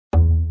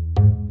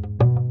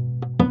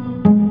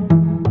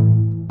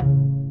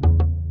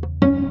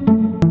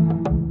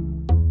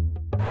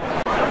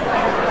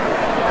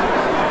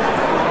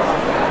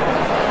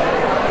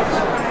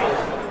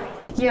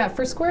Yeah,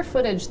 for square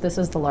footage, this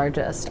is the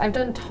largest. I've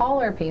done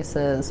taller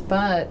pieces,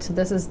 but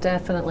this is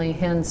definitely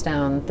hands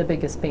down the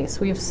biggest piece.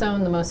 We've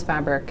sewn the most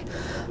fabric,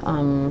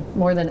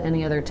 more than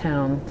any other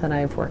town that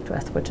I've worked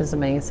with, which is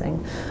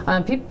amazing.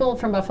 People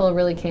from Buffalo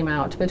really came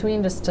out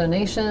between just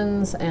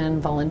donations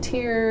and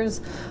volunteers.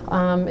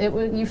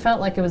 You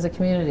felt like it was a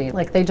community,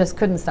 like they just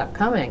couldn't stop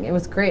coming. It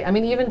was great. I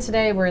mean, even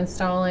today we're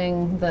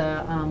installing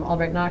the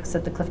Albright Knox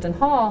at the Clifton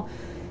Hall.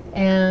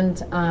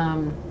 And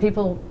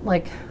people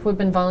like who have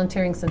been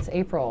volunteering since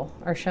April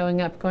are showing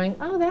up going,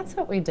 oh, that's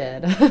what we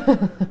did.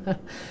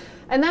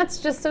 And that's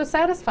just so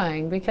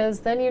satisfying, because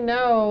then you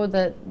know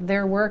that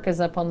their work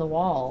is up on the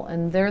wall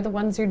and they're the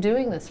ones you're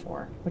doing this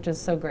for, which is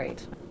so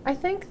great. I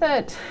think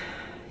that,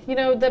 you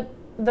know,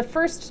 the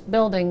first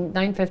building,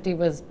 950,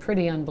 was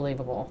pretty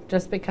unbelievable,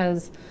 just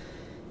because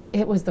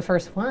it was the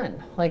first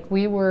one. Like,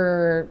 we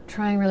were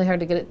trying really hard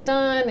to get it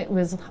done. It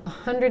was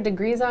 100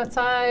 degrees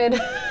outside.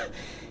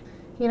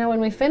 You know,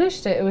 when we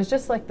finished it, it was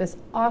just like this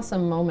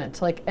awesome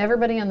moment. Like,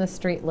 everybody on the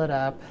street lit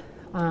up.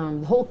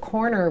 The whole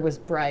corner was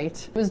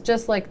bright. It was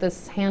just like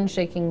this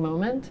handshaking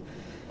moment.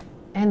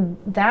 And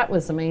that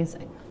was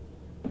amazing.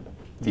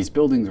 These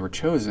buildings were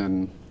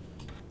chosen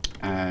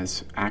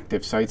as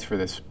active sites for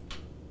this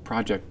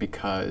project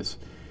because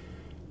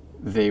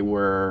they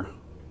were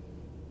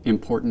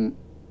important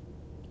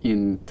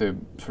in the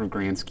sort of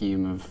grand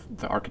scheme of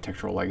the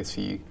architectural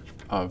legacy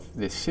of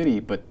this city,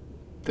 but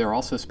they're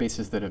also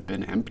spaces that have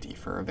been empty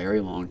for a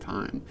very long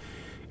time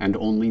and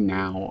only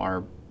now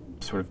are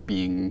sort of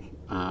being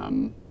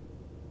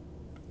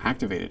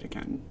activated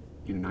again.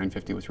 You know,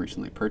 950 was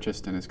recently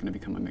purchased and is going to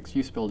become a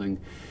mixed-use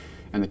building,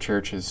 and the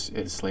church is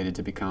slated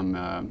to become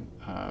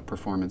a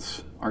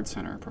performance art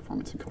center,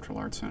 performance and cultural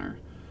arts center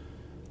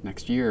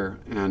next year.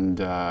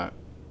 And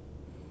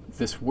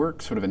this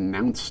work sort of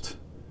announced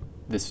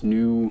this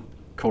new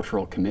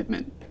cultural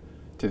commitment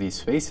to these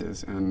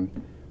spaces.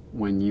 And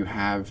when you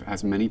have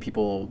as many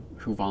people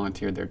who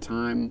volunteered their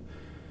time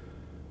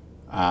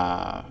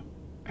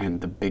and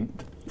the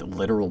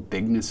literal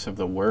bigness of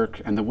the work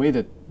and the way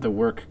that the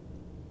work,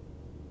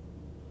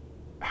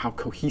 how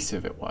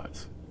cohesive it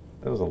was.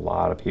 There was a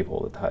lot of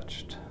people that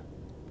touched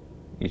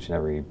each and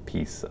every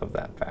piece of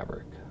that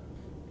fabric.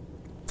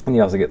 And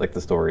you also get like the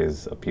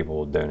stories of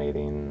people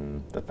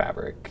donating the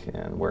fabric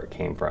and where it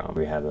came from.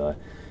 We had a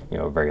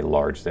very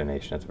large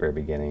donation at the very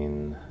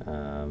beginning,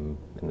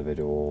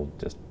 individual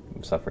just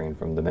suffering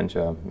from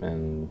dementia,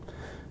 and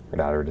her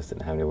daughter just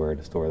didn't have anywhere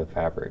to store the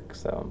fabric.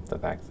 So the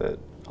fact that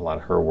a lot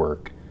of her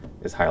work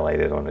is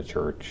highlighted on a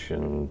church,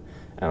 and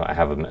I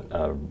have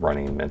a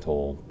running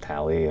mental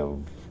tally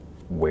of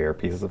where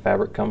pieces of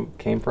fabric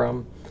came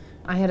from.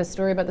 I had a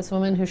story about this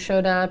woman who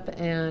showed up,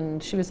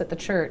 and she was at the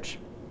church,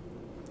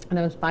 and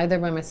I was by there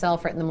by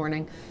myself right in the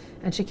morning.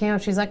 And she came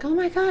up, she's like, oh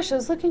my gosh, I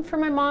was looking for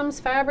my mom's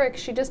fabric.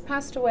 She just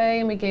passed away,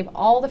 and we gave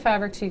all the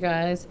fabric to you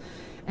guys.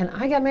 And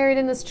I got married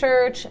in this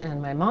church, and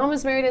my mom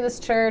was married in this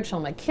church, all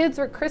my kids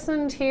were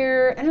christened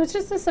here. And it was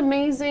just this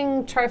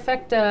amazing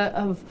trifecta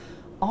of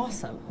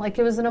awesome. Like,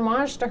 it was an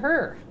homage to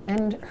her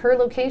and her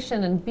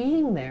location and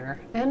being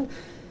there. And,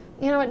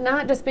 you know, it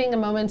not just being a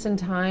moment in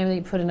time that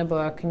you put in a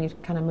book and you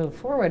kind of move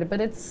forward, but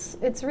it's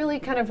really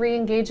kind of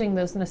re-engaging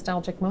those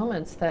nostalgic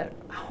moments that,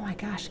 oh my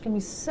gosh, can be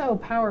so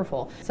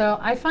powerful. So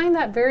I find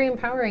that very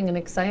empowering and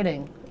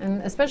exciting,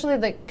 and especially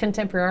that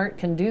contemporary art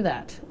can do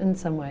that in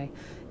some way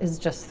is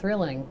just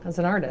thrilling, as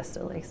an artist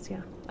at least,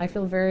 yeah. I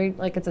feel very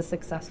like it's a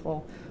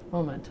successful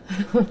moment.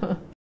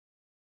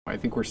 I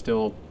think we're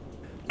still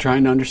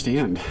trying to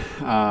understand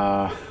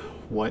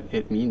what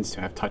it means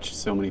to have touched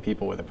so many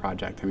people with a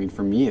project. I mean,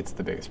 for me, it's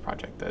the biggest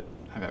project that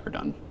I've ever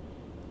done.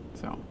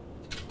 So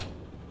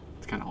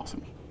it's kind of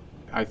awesome.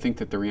 I think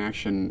that the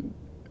reaction,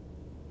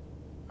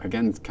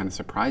 again, kind of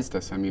surprised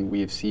us. I mean, we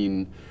have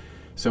seen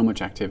so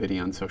much activity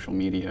on social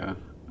media,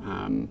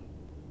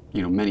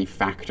 you know, many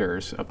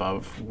factors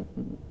above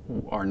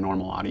our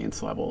normal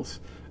audience levels.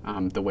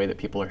 The way that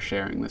people are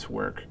sharing this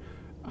work,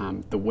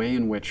 the way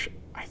in which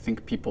I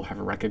think people have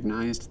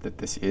recognized that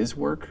this is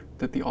work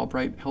that the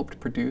Albright helped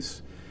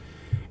produce.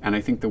 And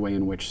I think the way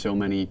in which so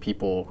many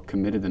people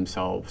committed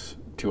themselves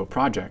to a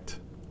project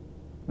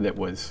that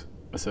was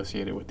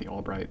associated with the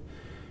Albright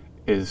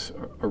is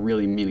a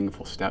really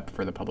meaningful step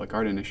for the Public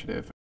Art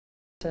Initiative.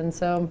 And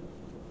so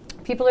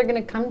people are going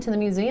to come to the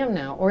museum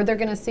now, or they're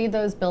going to see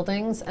those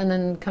buildings and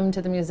then come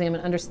to the museum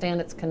and understand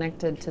it's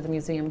connected to the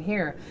museum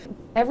here.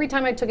 Every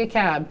time I took a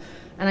cab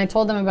and I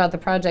told them about the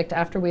project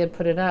after we had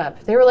put it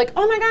up, they were like,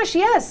 oh my gosh,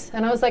 yes.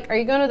 And I was like, are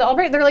you going to the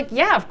Albright? They're like,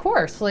 yeah, of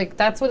course. Like,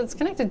 that's what it's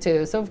connected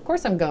to. So of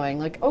course I'm going.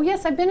 Like, oh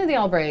yes, I've been to the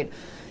Albright.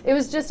 It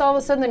was just all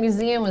of a sudden the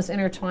museum was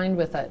intertwined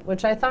with it,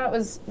 which I thought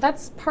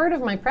that's part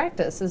of my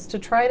practice, is to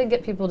try to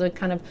get people to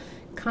kind of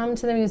come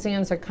to the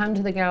museums or come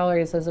to the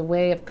galleries as a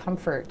way of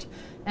comfort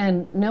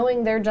and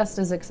knowing they're just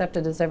as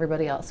accepted as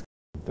everybody else.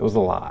 There was a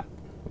lot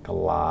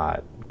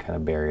kind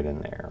of buried in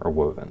there, or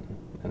woven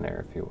in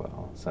there, if you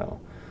will. So,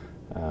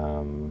 I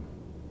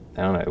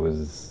don't know, it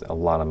was a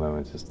lot of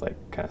moments just like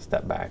kind of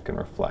step back and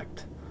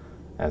reflect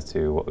as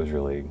to what was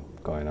really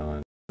going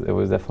on. It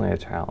was definitely a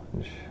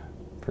challenge.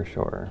 for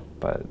sure.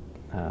 But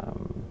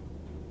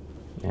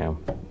you know,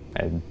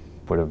 I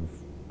wouldn't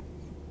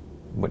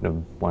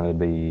have wanted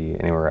to be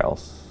anywhere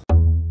else.